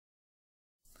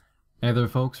Hey there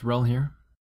folks, Rel here.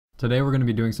 Today we're going to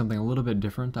be doing something a little bit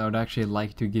different. I would actually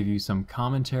like to give you some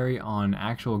commentary on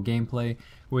actual gameplay,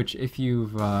 which if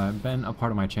you've been a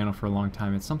part of my channel for a long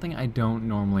time, it's something I don't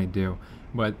normally do.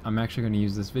 But I'm actually going to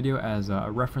use this video as a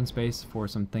reference base for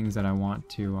some things that I want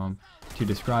to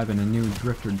describe in a new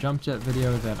Drifter Jump Jet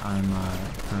video that I'm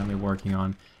currently working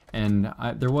on. And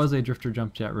there was a Drifter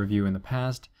Jump Jet review in the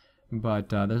past, but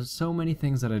there's so many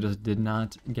things that I just did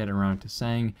not get around to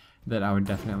saying that I would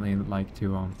definitely like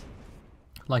to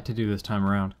do this time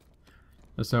around.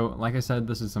 So, like I said,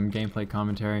 this is some gameplay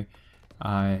commentary.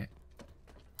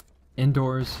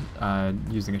 Indoors,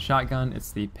 using a shotgun.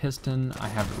 It's the Piston. I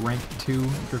have rank 2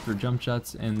 Drifter Jump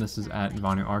Jets, and this is at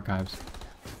Vanu Archives.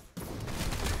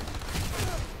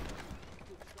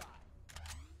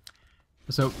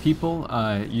 So people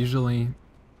usually,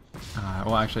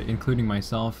 well, actually, including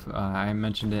myself, I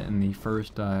mentioned it in the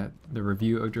first the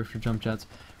review of Drifter Jump Jets.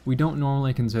 We don't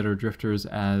normally consider drifters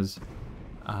as,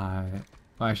 well,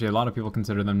 actually, a lot of people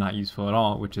consider them not useful at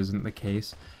all, which isn't the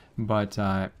case, but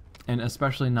and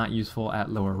especially not useful at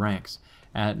lower ranks.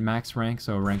 At max rank,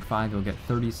 so rank 5, you'll get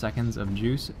 30 seconds of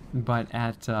juice, but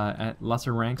at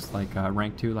lesser ranks, like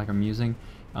rank 2, like I'm using,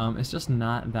 it's just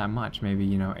not that much, maybe,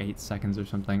 you know, 8 seconds or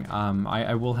something.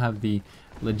 I will have the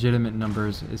legitimate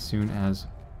numbers as soon as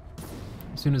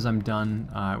I'm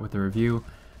done with the review.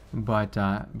 But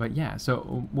yeah,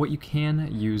 so what you can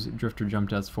use Drifter Jump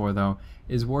Jets for, though,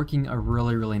 is working a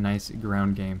really nice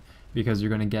ground game, because you're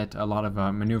going to get a lot of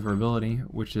maneuverability,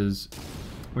 which is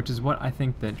what I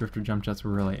think that Drifter Jump Jets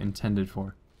were really intended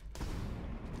for.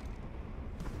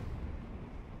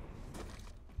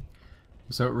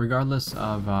 So regardless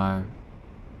of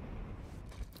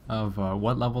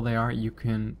what level they are, you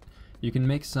can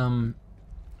make some.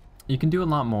 You can do a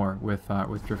lot more with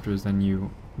drifters than you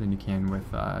can with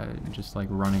just like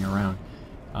running around.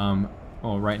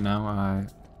 Well, right now,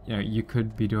 you know, you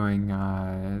could be doing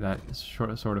that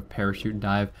sort of parachute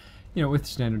dive, you know, with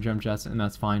standard jump jets, and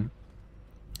that's fine.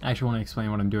 I actually want to explain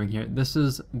what I'm doing here. This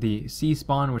is the C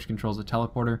spawn, which controls the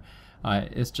teleporter.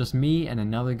 It's just me and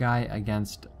another guy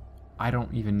against, I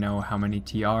don't even know how many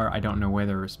TR. I don't know where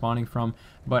they're respawning from,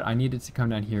 but I needed to come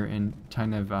down here and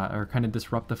kind of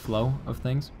disrupt the flow of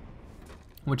things,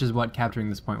 which is what capturing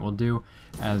this point will do,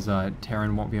 as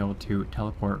Terran won't be able to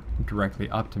teleport directly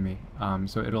up to me.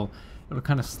 So it'll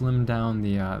kind of slim down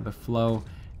the flow,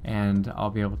 and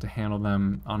I'll be able to handle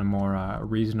them on a more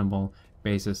reasonable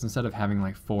basis instead of having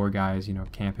like 4 guys, you know,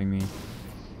 camping me.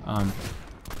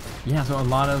 Yeah, so a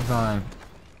lot of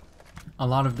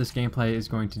this gameplay is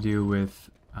going to do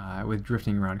with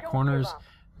drifting around corners.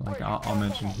 Like I'll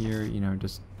mention here, you know,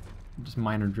 just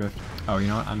minor drift. Oh, you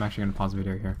know what? I'm actually going to pause the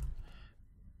video here.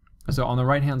 So on the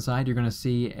right hand side, you're going to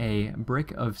see a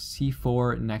brick of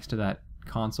C4 next to that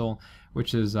console,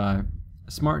 which is a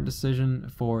smart decision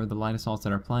for the light assaults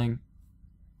that are playing,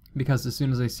 because as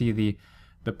soon as they see the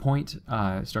point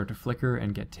start to flicker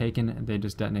and get taken, they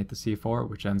just detonate the C4,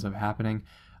 which ends up happening.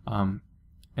 And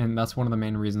that's one of the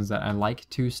main reasons that I like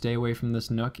to stay away from this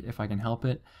nook if I can help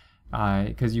it,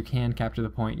 because you can capture the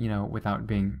point, you know, without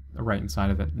being right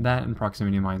inside of it. That and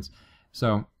proximity mines.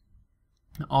 So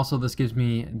also, this gives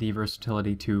me the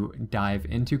versatility to dive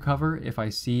into cover if I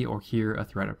see or hear a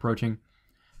threat approaching.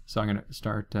 So I'm going to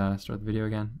start the video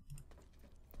again.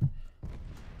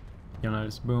 You'll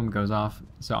notice, boom, goes off.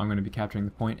 So I'm going to be capturing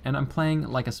the point, and I'm playing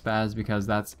like a spaz because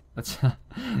that's that's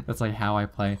like how I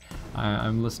play.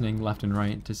 I'm listening left and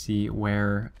right to see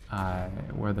where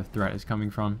the threat is coming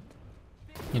from,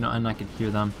 you know, and I can hear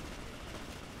them.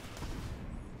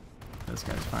 This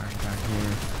guy's firing down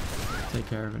here. Take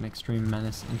care of an extreme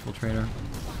menace infiltrator.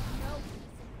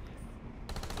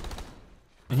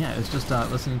 And yeah, it's just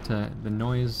listening to the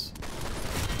noise,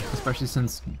 especially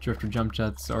since Drifter Jump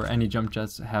Jets, or any jump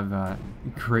jets, have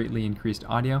greatly increased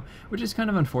audio, which is kind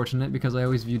of unfortunate because I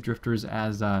always view drifters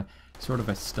as sort of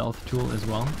a stealth tool as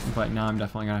well, but now I'm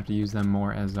definitely going to have to use them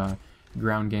more as a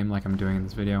ground game like I'm doing in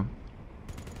this video.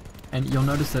 And you'll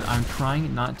notice that I'm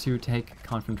trying not to take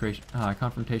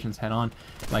confrontations head on.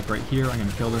 Like right here, I'm going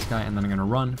to kill this guy, and then I'm going to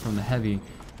run from the heavy,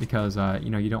 because you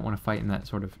know, you don't want to fight in that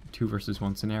sort of 2 versus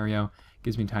 1 scenario.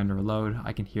 Gives me time to reload.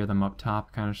 I can hear them up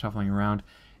top, kind of shuffling around.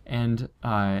 And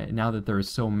now that there is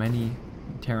so many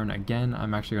Terran again,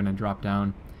 I'm actually going to drop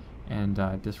down and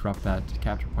disrupt that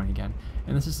capture point again.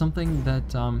 And this is something that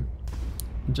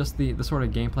just the sort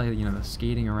of gameplay, you know, the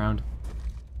skating around,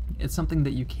 it's something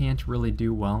that you can't really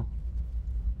do well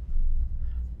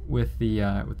with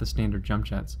the standard jump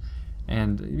jets,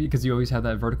 and because you always have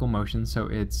that vertical motion, so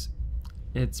it's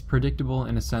predictable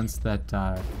in a sense that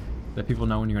that people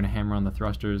know when you're going to hammer on the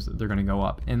thrusters, they're going to go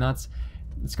up, and that's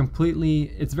it's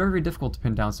very, very difficult to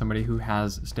pin down somebody who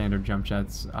has standard jump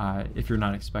jets if you're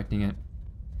not expecting it.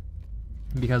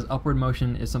 Because upward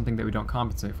motion is something that we don't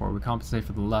compensate for. We compensate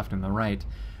for the left and the right,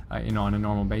 you know, on a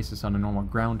normal basis, on a normal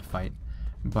ground fight.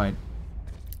 But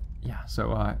yeah,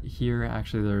 so here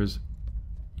actually there's,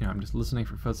 you know, I'm just listening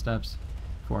for footsteps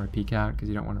before I peek out because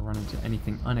you don't want to run into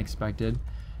anything unexpected.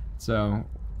 So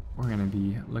we're gonna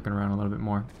be looking around a little bit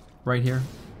more. Right here,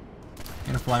 I'm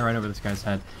gonna fly right over this guy's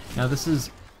head. Now this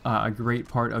is a great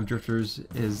part of drifters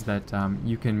is that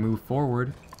you can move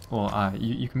forward. Well,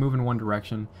 you can move in one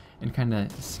direction and kind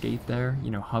of skate there,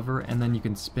 you know, hover, and then you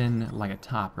can spin like a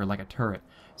top or like a turret.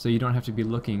 So you don't have to be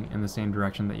looking in the same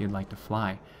direction that you'd like to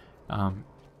fly. Then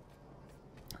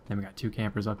we got 2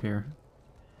 campers up here.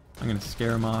 I'm gonna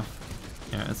scare them off.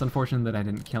 Yeah, it's unfortunate that I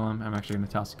didn't kill him. I'm actually gonna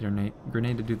toss a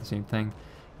grenade to do the same thing.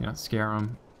 You know, scare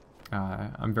them.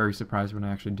 I'm very surprised when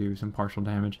I actually do some partial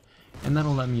damage, and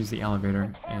that'll let me use the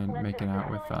elevator and make it out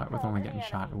with only getting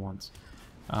shot once.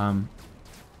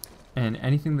 And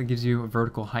anything that gives you a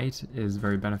vertical height is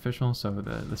very beneficial. So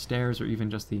the stairs, or even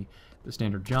just the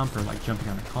standard jump, or like jumping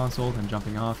on a console and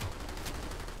jumping off.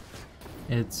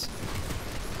 It's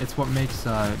what makes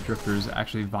drifters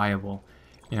actually viable.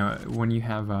 You know, when you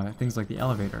have things like the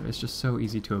elevator, it's just so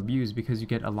easy to abuse because you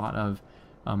get a lot of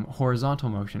horizontal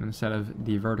motion instead of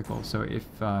the vertical. So if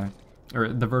or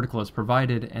the vertical is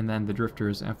provided, and then the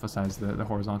drifters emphasize the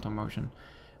horizontal motion,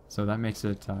 so that makes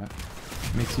it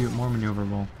makes you more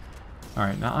maneuverable. All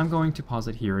right, now I'm going to pause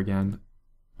it here again.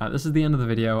 This is the end of the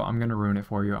video. I'm gonna ruin it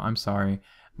for you. I'm sorry,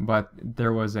 but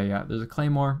there's a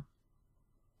claymore,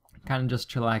 kind of just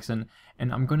chillaxing,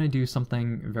 and I'm gonna do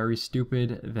something very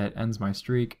stupid that ends my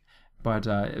streak, but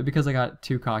because I got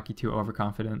too cocky, too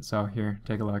overconfident. So here,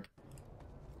 take a look.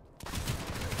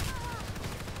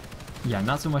 Yeah,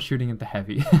 not so much shooting at the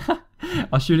heavy. I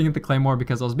was shooting at the claymore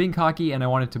because I was being cocky and I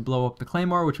wanted to blow up the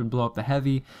claymore, which would blow up the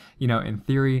heavy, you know, in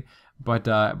theory, but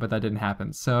that didn't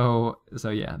happen. So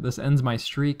yeah, this ends my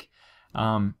streak.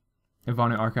 Vonu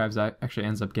Archives actually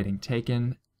ends up getting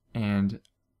taken, and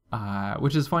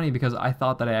which is funny because I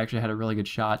thought that I actually had a really good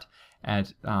shot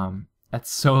at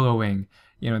soloing,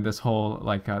 you know, this whole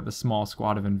like the small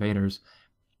squad of invaders.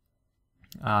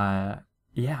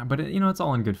 Yeah, but you know, it's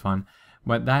all in good fun.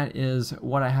 But that is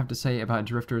what I have to say about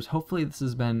drifters. Hopefully this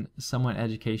has been somewhat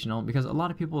educational, because a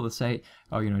lot of people will say,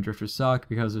 oh, you know, drifters suck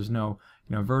because there's no,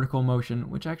 you know, vertical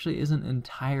motion, which actually isn't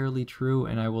entirely true,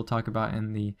 and I will talk about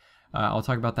in the I'll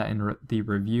talk about that in the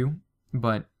review.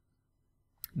 But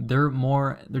they're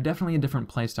definitely a different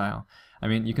playstyle. I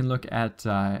mean, you can look at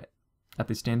the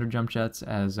standard jump jets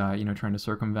as you know, trying to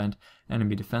circumvent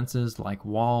enemy defenses like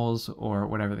walls or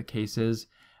whatever the case is.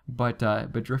 But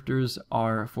drifters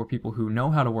are for people who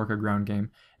know how to work a ground game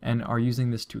and are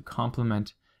using this to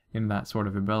complement in that sort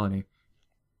of ability.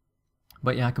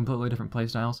 But yeah, completely different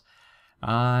playstyles.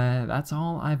 That's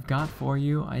all I've got for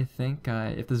you. I think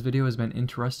if this video has been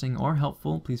interesting or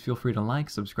helpful, please feel free to like,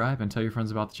 subscribe, and tell your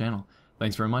friends about the channel.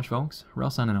 Thanks very much, folks. Rel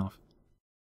signing off.